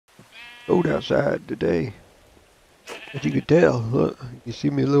Cold outside today. As you can tell, look, you see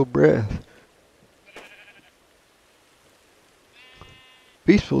me a little breath.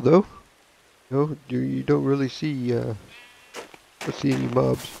 Peaceful though. You don't really see any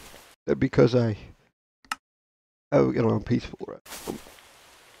mobs. That because I get on peaceful, right?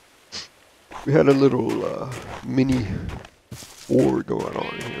 We had a little mini war going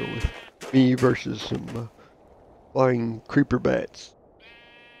on here with me versus some flying CreeperBates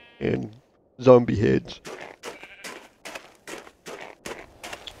and zombie heads.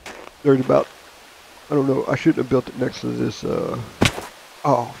 There's about, I don't know, I shouldn't have built it next to this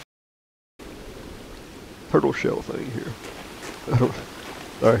oh, turtle shell thing here.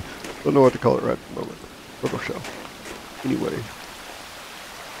 Sorry, don't know what to call it right at the moment. Turtle shell. Anyway,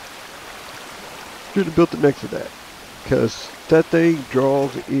 should have built it next to that, because that thing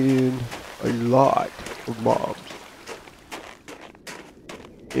draws in a lot of mobs.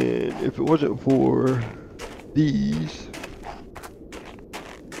 And if it wasn't for these,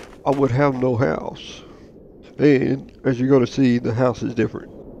 I would have no house. And as you're going to see, the house is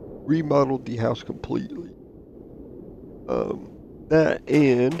different. Remodeled the house completely. That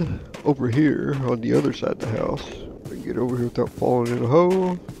and over here on the other side of the house, I can get over here without falling in a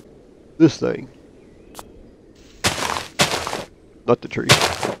hole. This thing. Not the tree.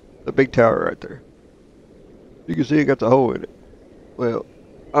 The big tower right there. You can see it got the hole in it. Well,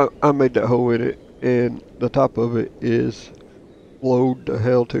 I made that hole in it, and the top of it is blowed to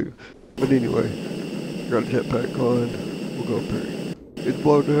hell too. But anyway, got a jetpack on. We'll go up here. It's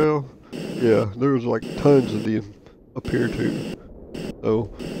blowed to hell. Yeah, there was like tons of them up here too. So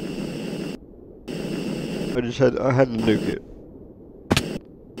I had to nuke it.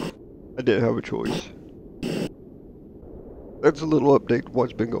 I didn't have a choice. That's a little update to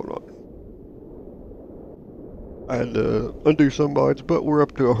what's been going on. I had to undo some mods, but we're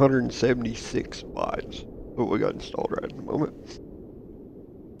up to 176 mods. What we got installed right at the moment.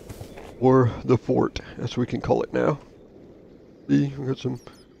 Or the fort, as we can call it now. See, we got some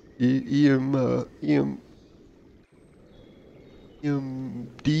EMDs,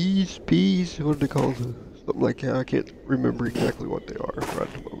 Ps, what do they call them? Something like that. I can't remember exactly what they are right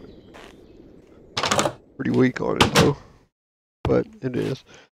at the moment. Pretty weak on it though, but it is.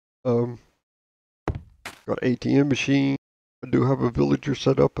 Got ATM machine. I do have a villager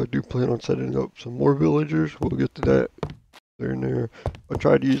set up. I do plan on setting up some more villagers. We'll get to that there and there. I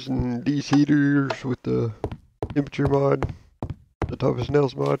tried using these heaters with the temperature mod, the toughest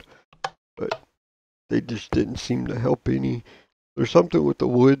nails mod, but they just didn't seem to help any. There's something with the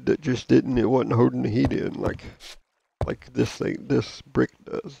wood that just didn't, it wasn't holding the heat in like this brick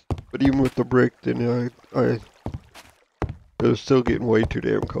does. But even with the brick, then it was still getting way too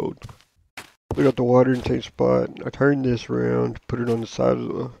damn cold. We got the water intake spot. I turned this around, put it on the side of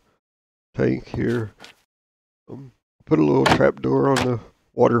the tank here. Put a little trap door on the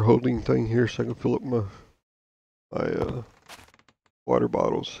water holding thing here so I can fill up my water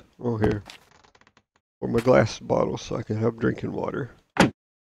bottles. Oh, here. Or my glass bottles so I can have drinking water.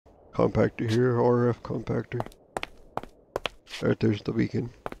 Compactor here, RF compactor. Right there's the beacon.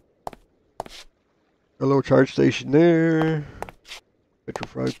 A little charge station there.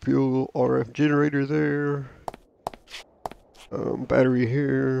 Petrified fuel RF generator there. Battery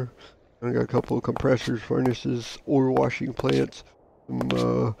here. I got a couple of compressors, furnaces, ore washing plants,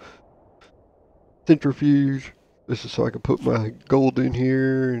 some centrifuge. This is so I can put my gold in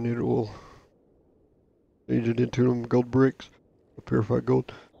here and it will change it into them gold bricks, purified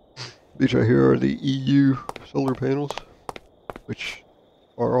gold. These right here are the EU solar panels, which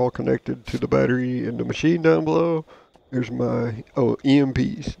are all connected to the battery and the machine down below. Here's my,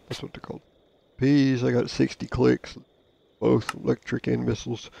 EMPs, that's what they're called. Ps, I got 60 clicks, both electric and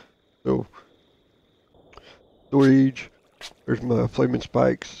missiles. So, storage, there's my flaming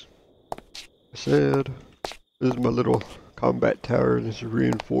spikes. I said, this is my little combat tower, this is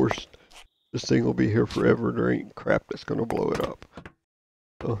reinforced. This thing will be here forever, there ain't crap that's gonna blow it up.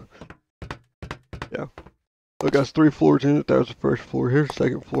 So, yeah. So it got 3 floors in it. That was the first floor here.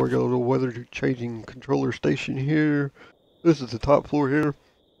 Second floor, got a little weather changing controller station here. This is the top floor here.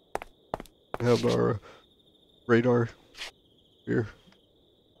 We have our radar here.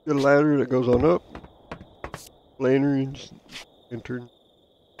 Got a ladder that goes on up. Lanterns, lantern.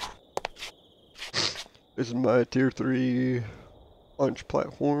 This is my tier 3 launch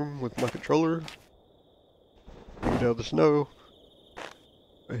platform with my controller. Down the snow.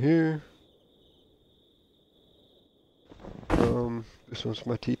 Right here. This one's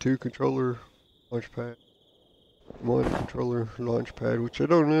my T2 controller, launch pad. One controller, launch pad, which I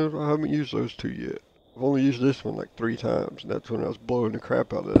don't know, I haven't used those two yet. I've only used this one like 3 times, and that's when I was blowing the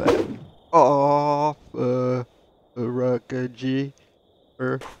crap out of that. off, a rocket G,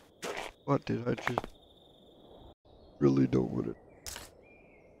 or what did I just really don't want it.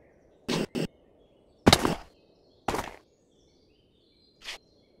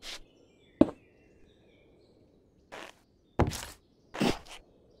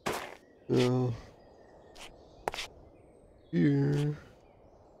 Now, here,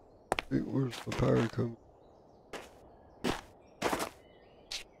 wait, where's my power coming?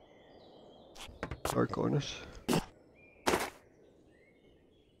 Dark on us.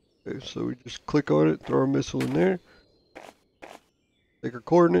 Okay, so we just click on it, throw our missile in there, take our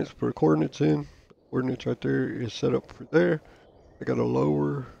coordinates, put our coordinates in. Coordinates right there is set up for there. I got a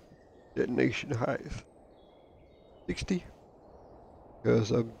lower detonation height, 60,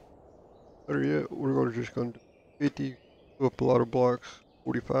 because I'm better yet, we're gonna just gonna do 50, go up a lot of blocks,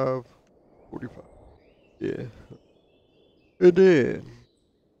 45, 45. Yeah. And then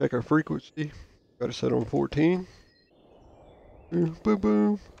check our frequency. Got it set on 14. Boom,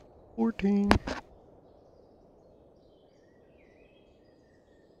 boom, 14.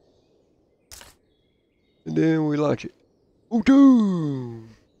 And then we launch it. Oh, dude!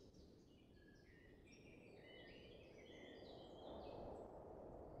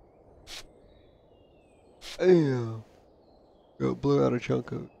 Damn. Blew out a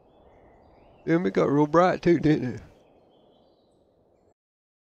chunk of it. Damn, it got real bright too, didn't it?